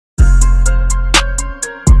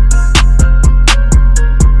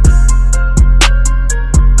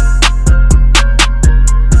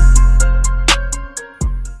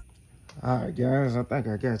right, guys, I think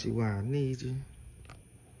I got you where I need you.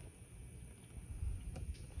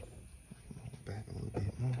 Back a little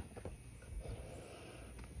bit more.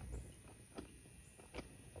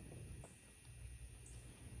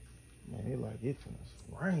 Man, it like it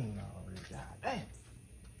finna rain already. God damn.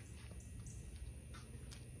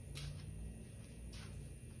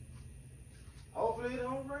 Hopefully it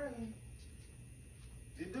don't rain.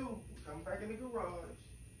 If it do, come back in the garage.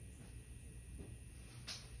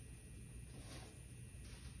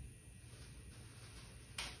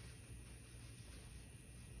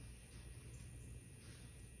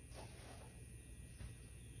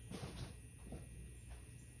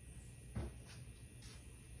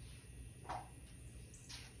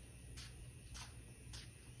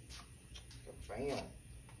 Bam.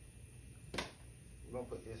 We're gonna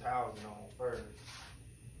put this housing on first.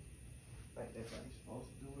 I think that's how you're supposed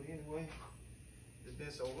to do it anyway. It's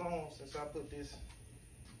been so long since I put this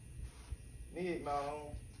mid-mount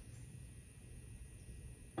on.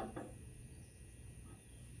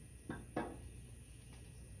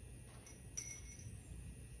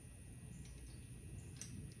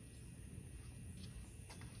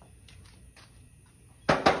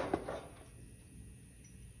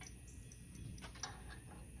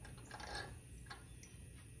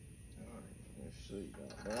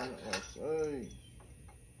 Down the LSA.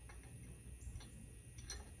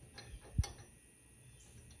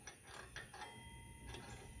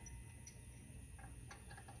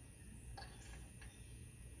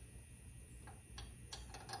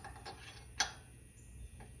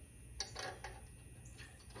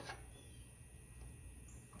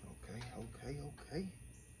 Okay.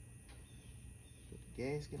 Put the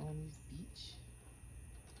gasket on this beach.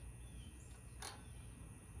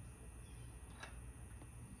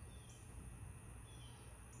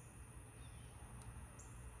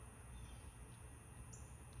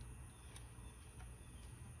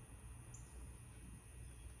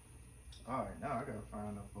 Alright, now I gotta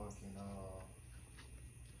find a fucking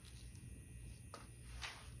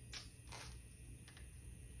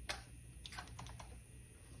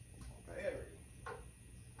battery.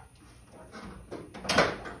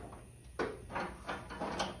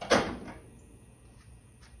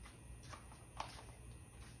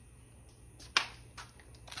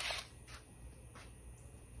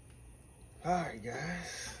 Alright,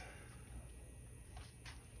 guys.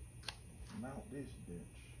 Mount this bitch.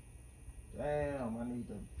 Damn, I need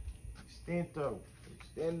the extendo.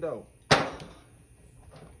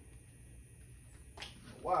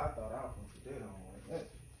 Why I thought I was gonna put that on like that.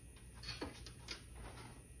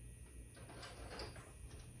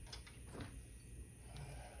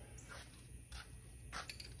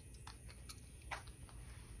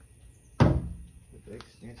 Put the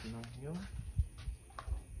extension on here.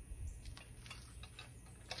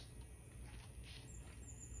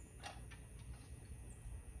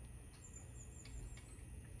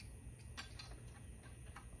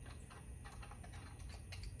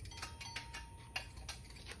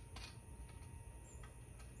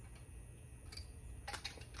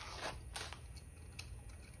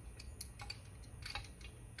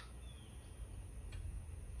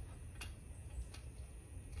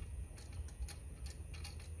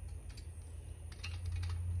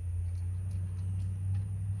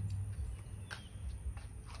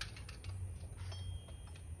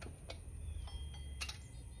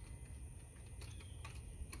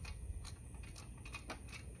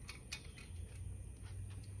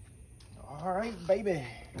 All right, baby. It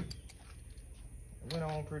went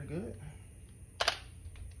on pretty good.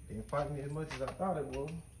 Didn't fight me as much as I thought it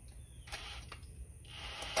would.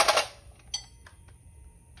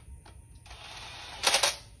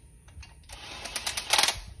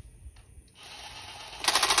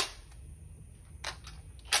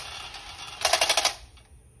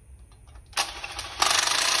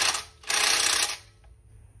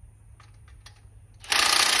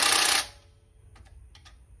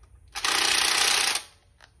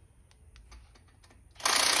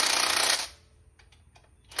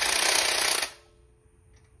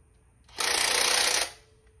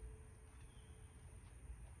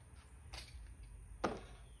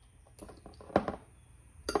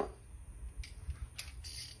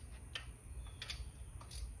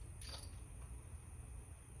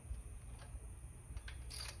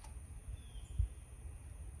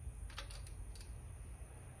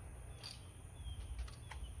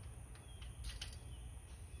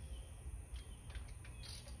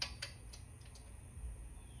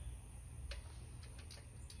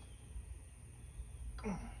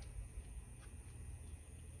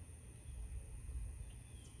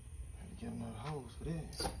 Get another hose for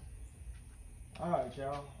this. Alright,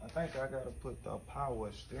 y'all. I think I gotta put the power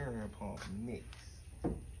steering pump next.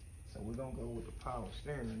 So we're gonna go with the power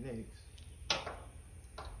steering next.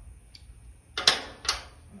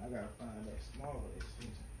 And I gotta find that smaller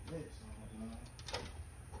extension next.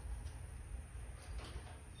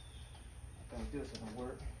 I think this will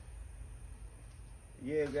work.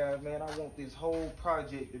 Yeah, guys, man, I want this whole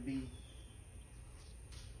project to be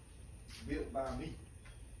built by me.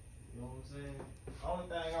 You know what I'm saying? Only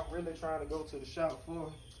thing I'm really trying to go to the shop for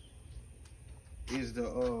is the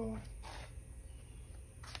only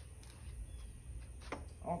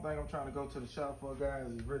thing I'm trying to go to the shop for, guys,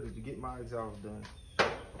 is really to get my exhaust done.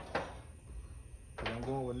 Cause I'm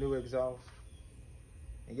going with new exhaust.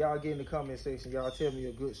 And y'all get in the comment section, y'all tell me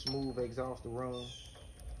a good smooth exhaust to run.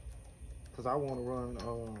 Cause I want to run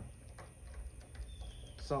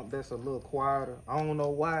something that's a little quieter. I don't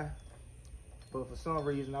know why, but for some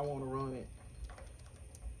reason I want to run it.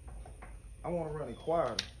 I want to run it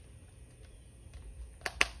quieter.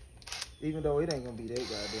 Even though it ain't gonna be that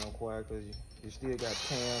goddamn quiet, cause you still got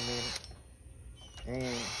cam in it,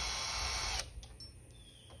 and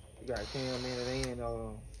you got cam in it,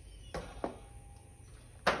 and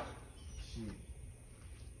shit.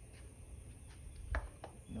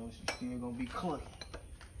 You know, she's still gonna be clunky.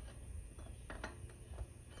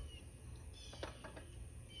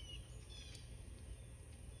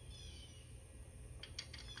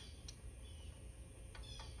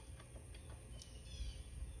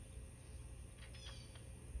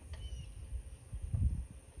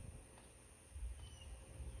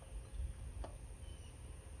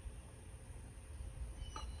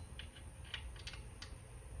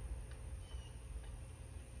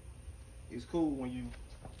 It's cool when you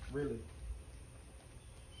really.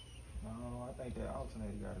 No, I think that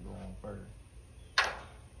alternator gotta go on first.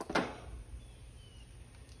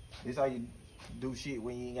 This how you do shit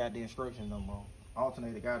when you ain't got the instructions no more.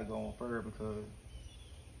 Alternator gotta go on first because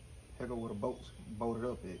heck go where the bolt's bolted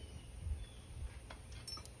up at.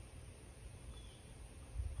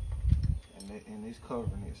 And it's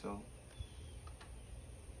covering it, so.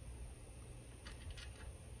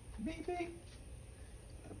 Beep beep.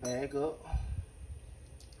 Bag up,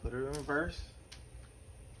 put it in reverse,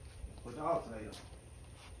 put the alternator.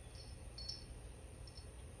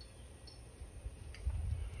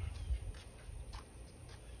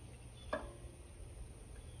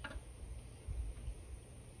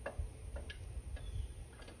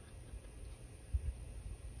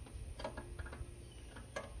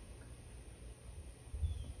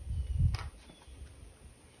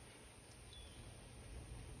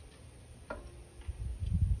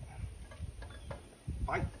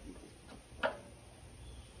 Fight.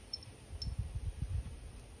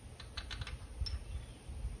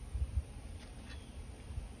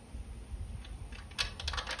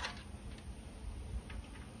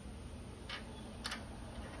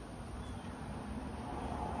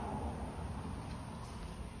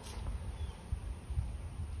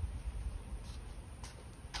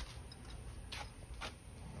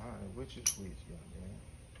 Alright, which is which, goddamn?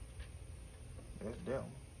 That's that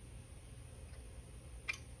one.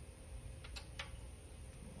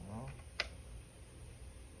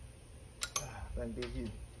 I think that's you.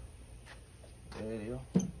 There it is.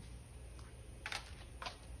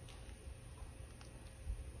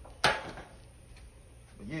 But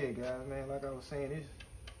yeah, guys, man, like I was saying, this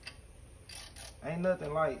ain't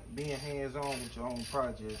nothing like being hands-on with your own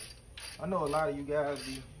project. I know a lot of you guys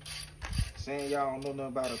be saying y'all don't know nothing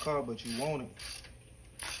about a car, but you want it.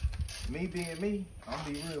 Me being me, I'm gonna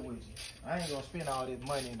be real with you. I ain't gonna spend all this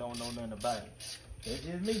money and don't know nothing about it. That's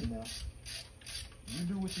just me now. You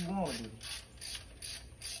do what you want to do.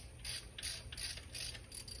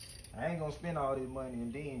 I ain't gonna spend all this money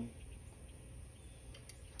and then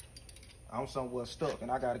I'm somewhere stuck and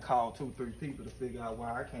I gotta call 2-3 people to figure out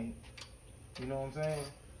why I can't. You know what I'm saying?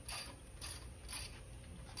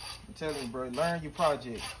 I'm telling you, bro, learn your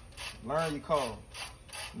project. Learn your car.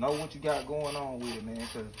 Know what you got going on with it, man,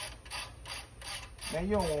 cause man,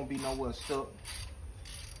 you don't wanna be nowhere stuck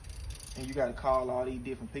and you gotta call all these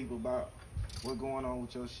different people about what's going on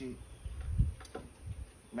with your shit.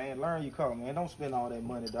 Man, learn your car, man. Don't spend all that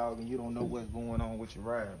money, dog, and you don't know what's going on with your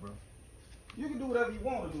ride, bro. You can do whatever you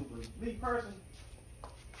want to do, but me personally,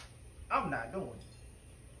 I'm not doing it.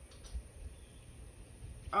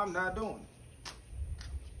 I'm not doing it.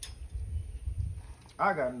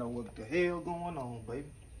 I gotta know what the hell going on, baby.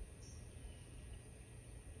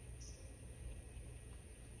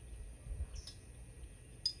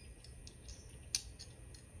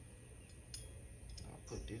 I'll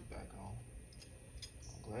put this back on.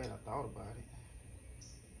 I'm glad I thought about it.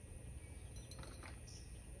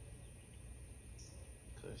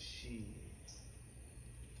 shit.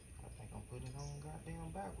 I think I'm putting it on goddamn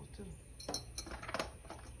backwards too.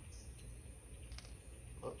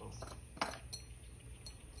 Uh-oh.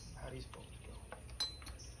 How these supposed to go?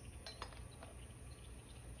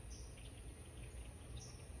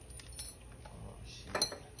 Oh shit.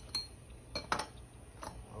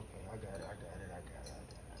 Okay, I got it. Like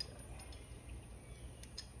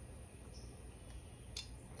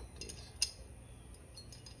this.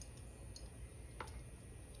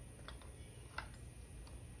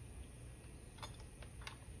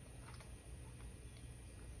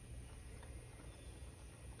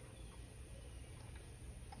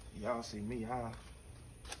 Y'all see me,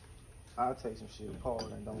 I'll take some shit apart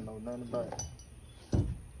and don't know nothing about it. The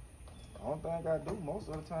only thing I do most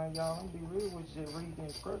of the time, y'all, I'm be real with you, just read the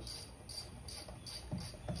instructions.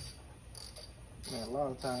 Man, a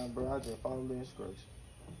lot of times, bro, I just follow the instructions.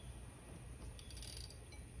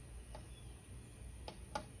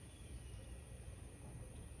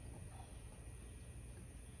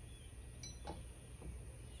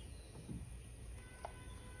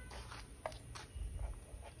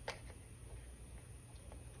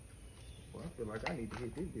 Well, I feel like I need to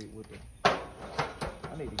hit this bit with the,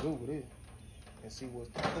 I need to Google this and see what's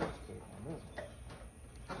the touch cut on this one.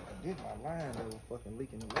 This my line that was fucking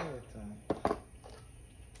leaking the last time.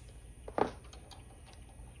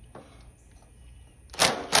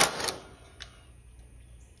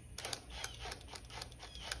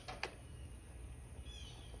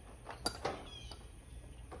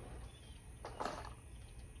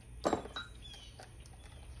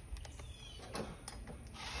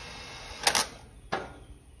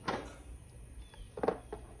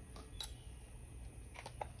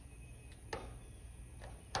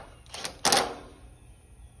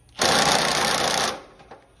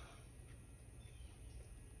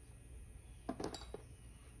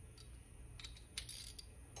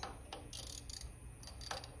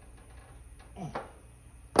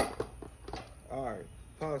 All right,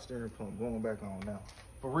 power steering pump going back on now.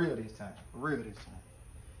 For real this time,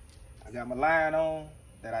 I got my line on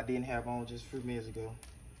that I didn't have on just a few minutes ago.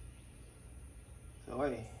 So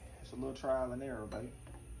hey, it's a little trial and error, baby.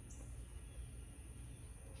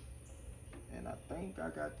 And I think I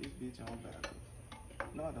got this bitch on backwards.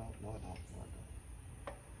 No, I don't.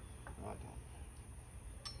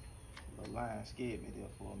 The line scared me there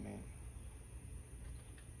for a minute.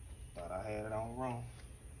 Thought I had it on wrong.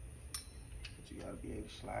 You gotta be able to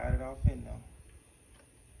slide it off in there.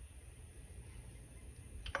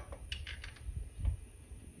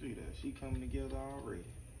 Do that. She coming together already.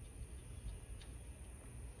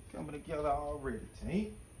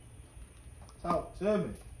 Team. Talk to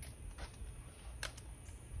me.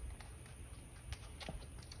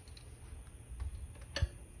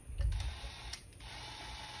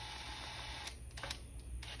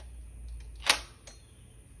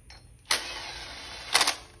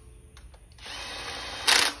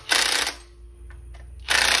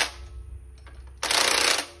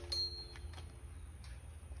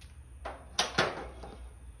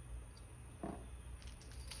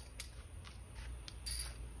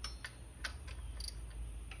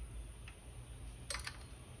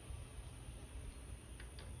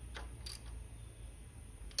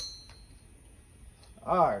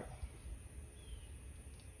 All right,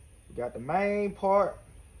 we got the main part.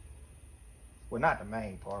 Well, not the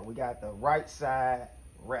main part. We got the right side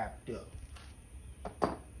wrapped up.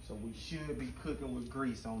 So we should be cooking with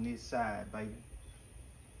grease on this side, baby.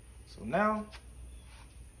 So now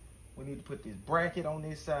we need to put this bracket on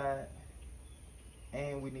this side,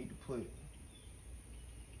 and we need to put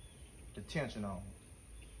the tension on,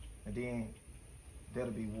 and then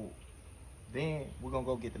that'll be wool. Then we're gonna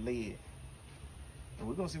go get the lid. And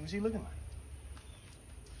we're gonna see what she looking like.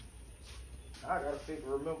 I gotta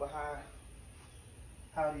remember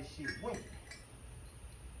how this shit went.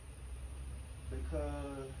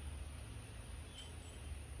 Because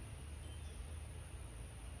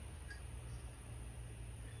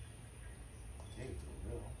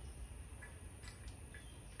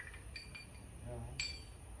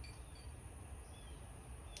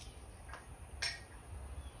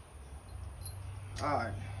all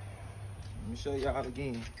right. Let me show y'all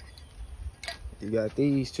again. You got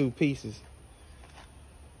these two pieces.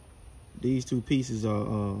 These two pieces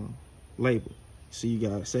are labeled. So you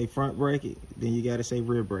gotta say front bracket, then you gotta say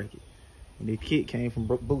rear bracket. And the kit came from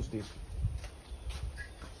Boost This.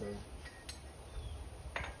 So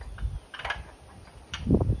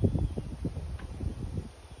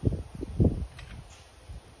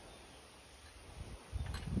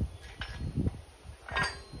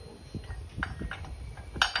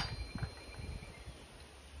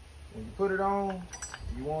when you put it on,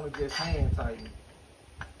 you want to just hand tighten it.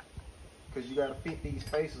 Because you got to fit these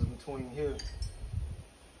spaces between here.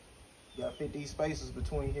 You got to fit these spaces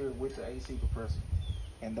between here with the AC compressor.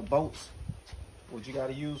 And the bolts, what you got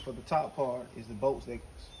to use for the top part is the bolts that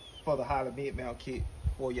for the Holley mid-mount kit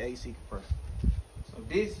for your AC compressor. So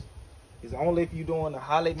this is only if you're doing the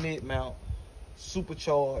Holley mid-mount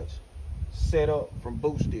supercharged setup from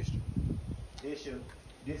Boost District. This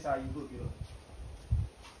how you hook it up.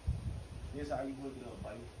 This how you hook it up,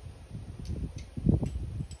 baby.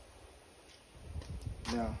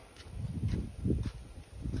 Now,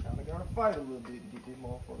 kinda gotta fight a little bit to get this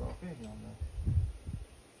motherfucker off in here now.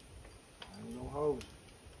 I ain't gonna hold you.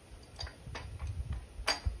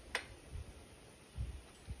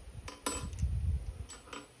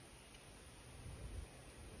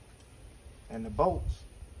 And the bolts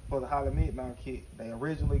for the Holley mid-mount kit, they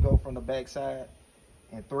originally go from the back side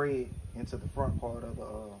and thread into the front part of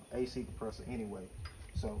the AC compressor anyway.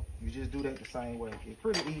 So you just do that the same way. It's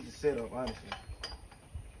pretty easy setup, honestly.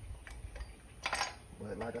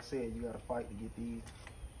 But like I said, you gotta fight to get these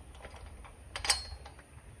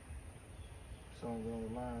songs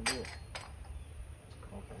lined up.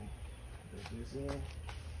 Okay, put this in.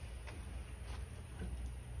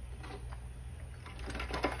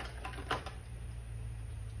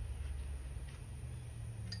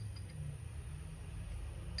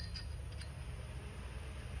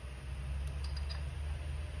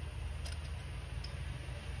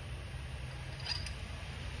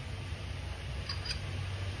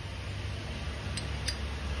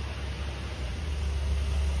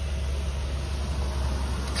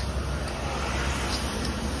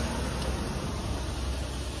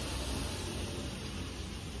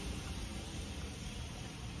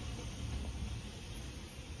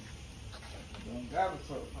 Garbage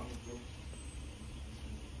truck coming through.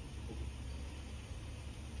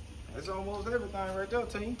 That's almost everything right there,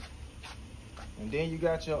 team. And then you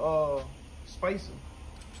got your spacer.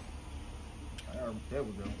 There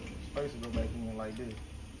we go. Spacer go back in like this.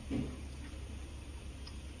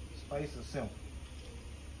 Spacer simple.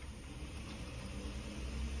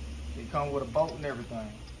 It comes with a bolt and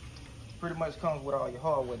everything. Pretty much comes with all your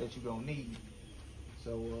hardware that you're gonna need.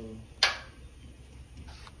 So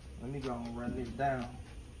let me go and run this down.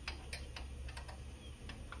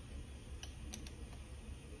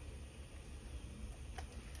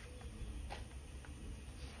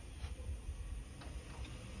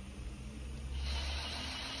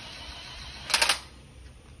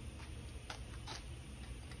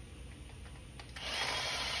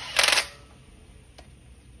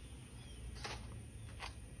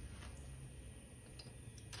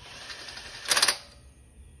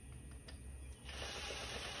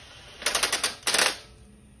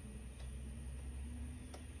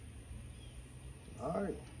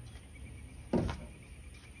 Alright.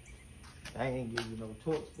 I ain't give you no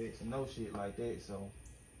torque specs and no shit like that, so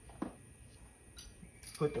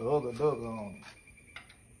put the other dugger on it.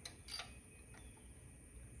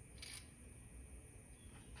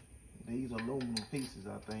 These are aluminum pieces,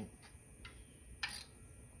 I think.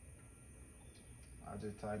 I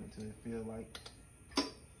just tighten it till it feel like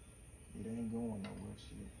it ain't going nowhere,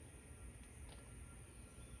 shit.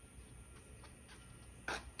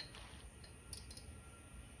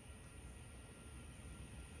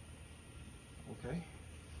 Okay.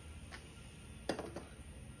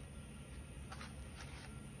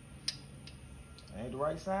 Ain't the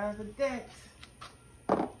right size of that.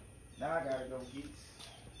 Now I gotta go get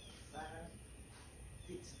size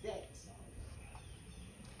fits that.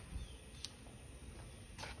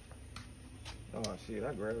 Oh shit,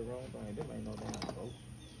 I grabbed the wrong thing. Them ain't no damn boat.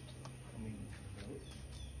 I mean,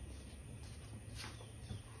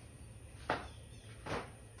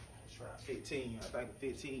 try 15. I think a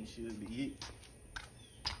 15 should be it.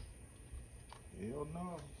 Hell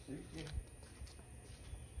no, 60.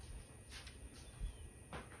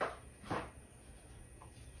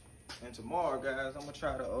 And tomorrow, guys, I'm gonna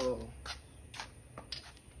try to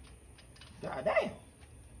god damn.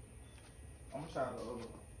 I'm gonna try to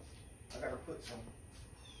I gotta put some.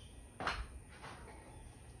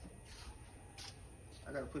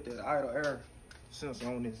 I gotta put that idle air sensor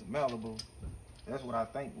on this Malibu. That's what I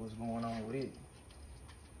think was going on with it.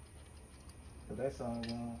 But that song,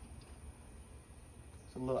 it's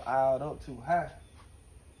a little idled up too high.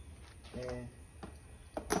 And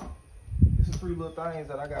it's a few little things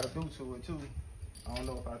that I gotta do to it too. I don't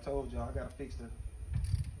know if I told y'all, I gotta fix the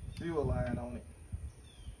fuel line on it.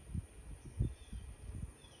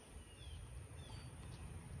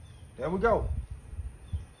 There we go.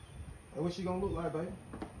 That's what she gonna look like, baby.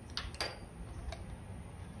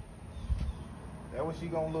 That's what she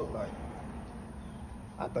gonna look like.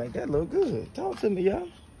 I think that look good. Talk to me, y'all.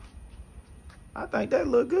 I think that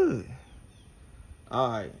look good.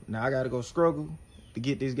 All right, now I gotta go struggle to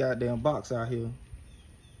get this goddamn box out here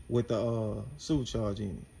with the Supercharged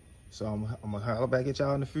in it. So I'm gonna holler back at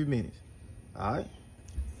y'all in a few minutes. All right?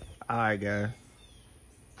 All right, guys.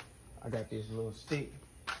 I got this little stick,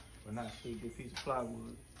 but not stick, this piece of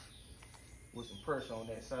plywood with some pressure on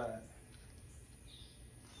that side.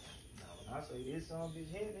 Now, when I say this song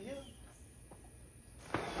is heavy here,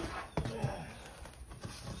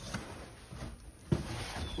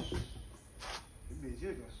 this bitch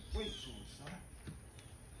here got some weight to it, son.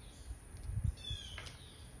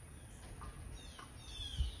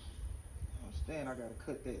 Understand, I gotta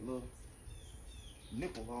cut that little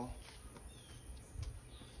nipple off.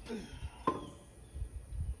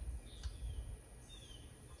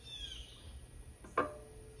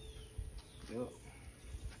 Yep,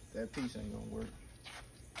 that piece ain't gonna work.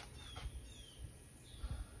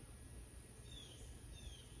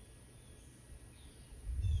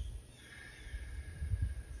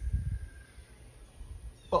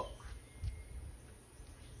 Fuck.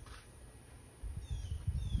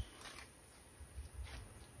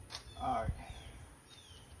 All right.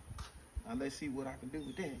 Now let's see what I can do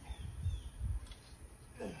with that.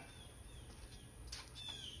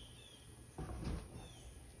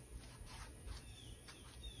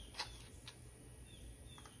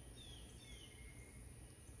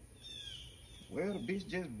 Well, the bitch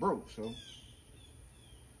just broke, so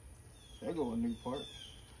there go a new part.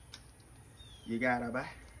 You gotta buy.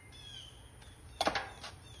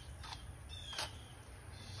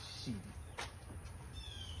 Shit.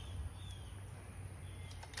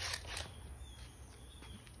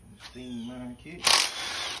 Steam mine kit.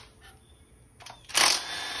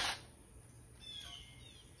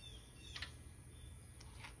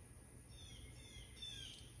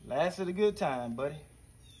 Lasted a good time, buddy.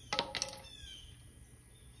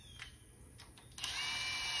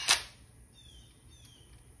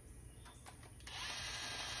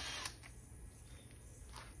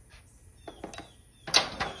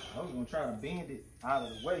 I was gonna try to bend it out of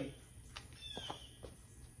the way,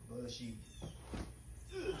 but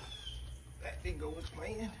that didn't go as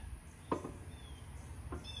planned.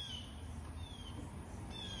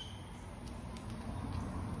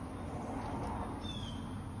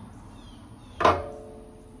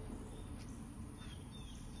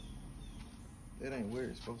 That ain't where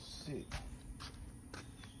it's supposed to sit.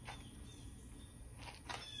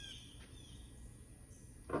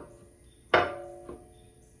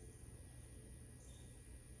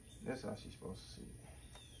 That's how she's supposed to sit.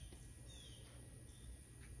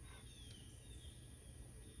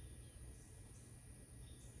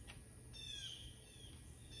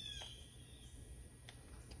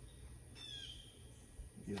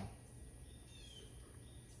 Yeah.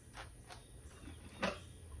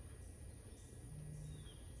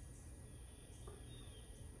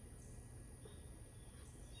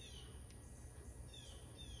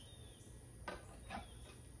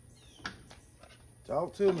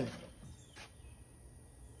 Talk to me.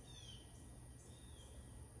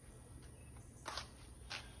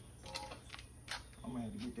 I'm gonna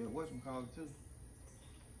have to get that whatchamacallit too.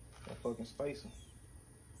 That fucking spacer.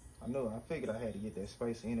 I know, I figured I had to get that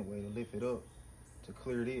spacer anyway to lift it up to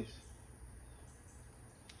clear this.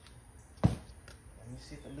 Let me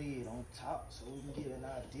sit the lid on top so we can get an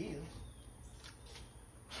idea.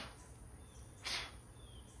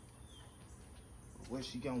 What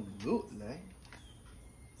she gonna look like.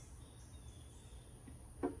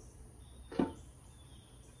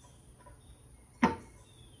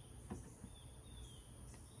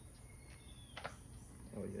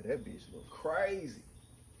 Oh yeah, that bitch look crazy.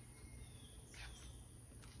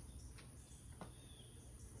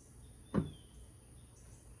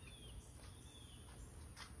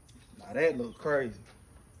 Now that look crazy.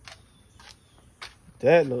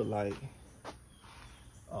 That look like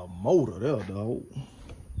a motor there, dog.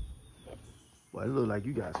 But it look like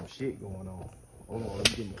you got some shit going on. Hold on, let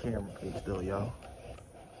me get the camera fixed up, y'all.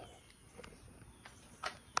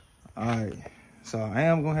 Alright, so I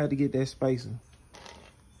am gonna have to get that spacer,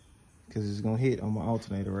 cause it's gonna hit on my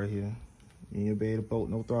alternator right here. You ain't be able to bolt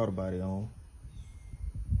no throttle body on.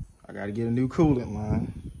 I gotta get a new coolant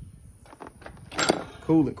line.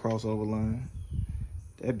 Coolant crossover line.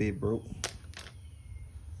 That bit broke.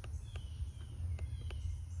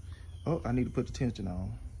 Oh, I need to put the tension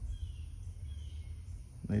on.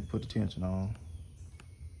 I need to put the tension on.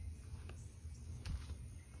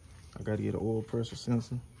 I gotta get an oil pressure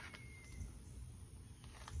sensor.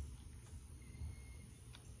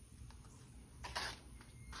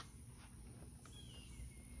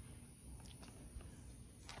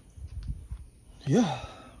 Yeah.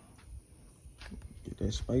 Get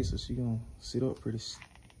that spacer. She gonna sit up pretty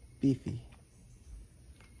spiffy.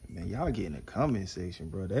 Man, y'all get in the comment section,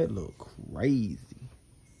 bro. That look crazy.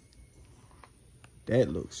 That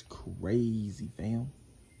looks crazy, fam.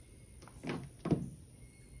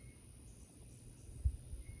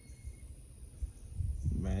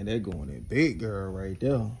 Man, that going in big girl right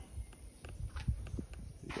there.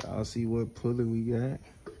 Y'all see what pulley we got?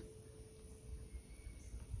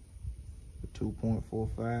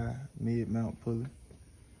 2.45 Midmount pulley.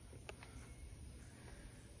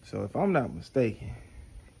 So if I'm not mistaken,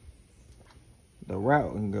 the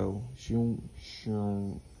route can go shoom,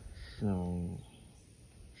 shoom, shoom,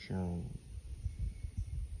 shoom.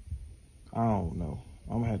 I don't know.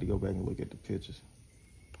 I'm gonna have to go back and look at the pictures,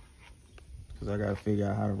 cause I gotta figure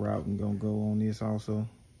out how the route can gonna go on this also.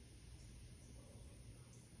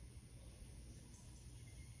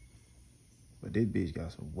 But this bitch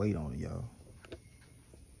got some weight on it, y'all.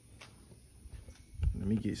 Let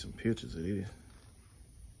me get some pictures of this.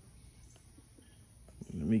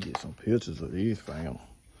 Let me get some pictures of this, fam,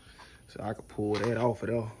 so I can pull that off of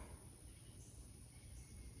there.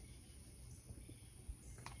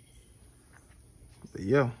 But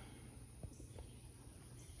yeah,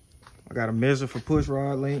 I got a measure for push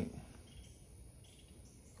rod length.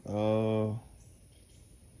 Once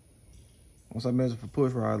I measure for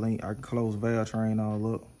push rod length, I can close valve train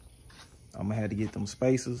all up. I'm gonna have to get them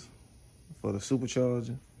spacers for the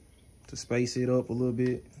supercharger to space it up a little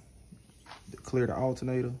bit, to clear the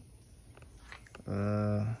alternator.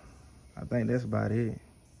 I think that's about it.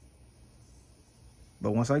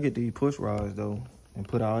 But once I get these push rods though and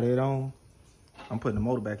put all that on, I'm putting the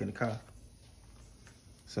motor back in the car.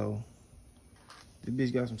 So this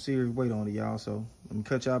bitch got some serious weight on it, y'all. So let me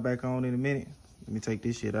cut y'all back on in a minute. Let me take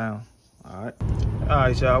this shit down. All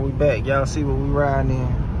right, y'all, we back. Y'all see what we riding in?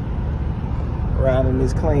 Riding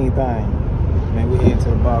this clean thing. Man, we heading to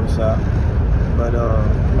the barbershop. But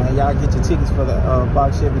man, y'all get your tickets for the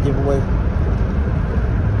box Chevy giveaway.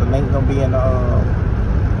 The link gonna be in the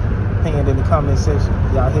pinned in the comment section.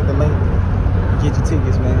 Y'all hit the link. Get your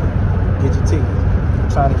tickets, man. Get your tickets. I'm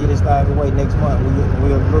trying to get this thing away next month.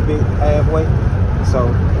 We're a little bit halfway. So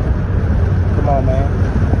come on, man.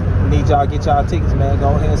 We need y'all to get y'all tickets, man.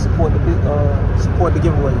 Go ahead and support the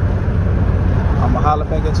giveaway. I'ma holler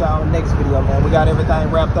back at y'all in the next video, man. We got everything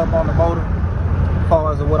wrapped up on the motor as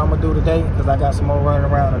far as what I'm gonna do today, because I got some more running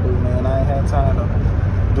around to do, man. I ain't had time to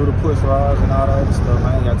do the push rods and all the other stuff.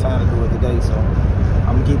 I ain't got time to do it today, so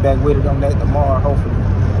I'm gonna get back with it on that tomorrow, hopefully.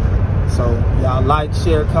 So y'all like,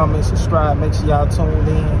 share, comment, subscribe. Make sure y'all tuned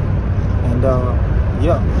in. And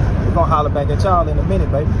yeah, we're gonna holler back at y'all in a minute,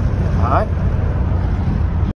 baby. All right.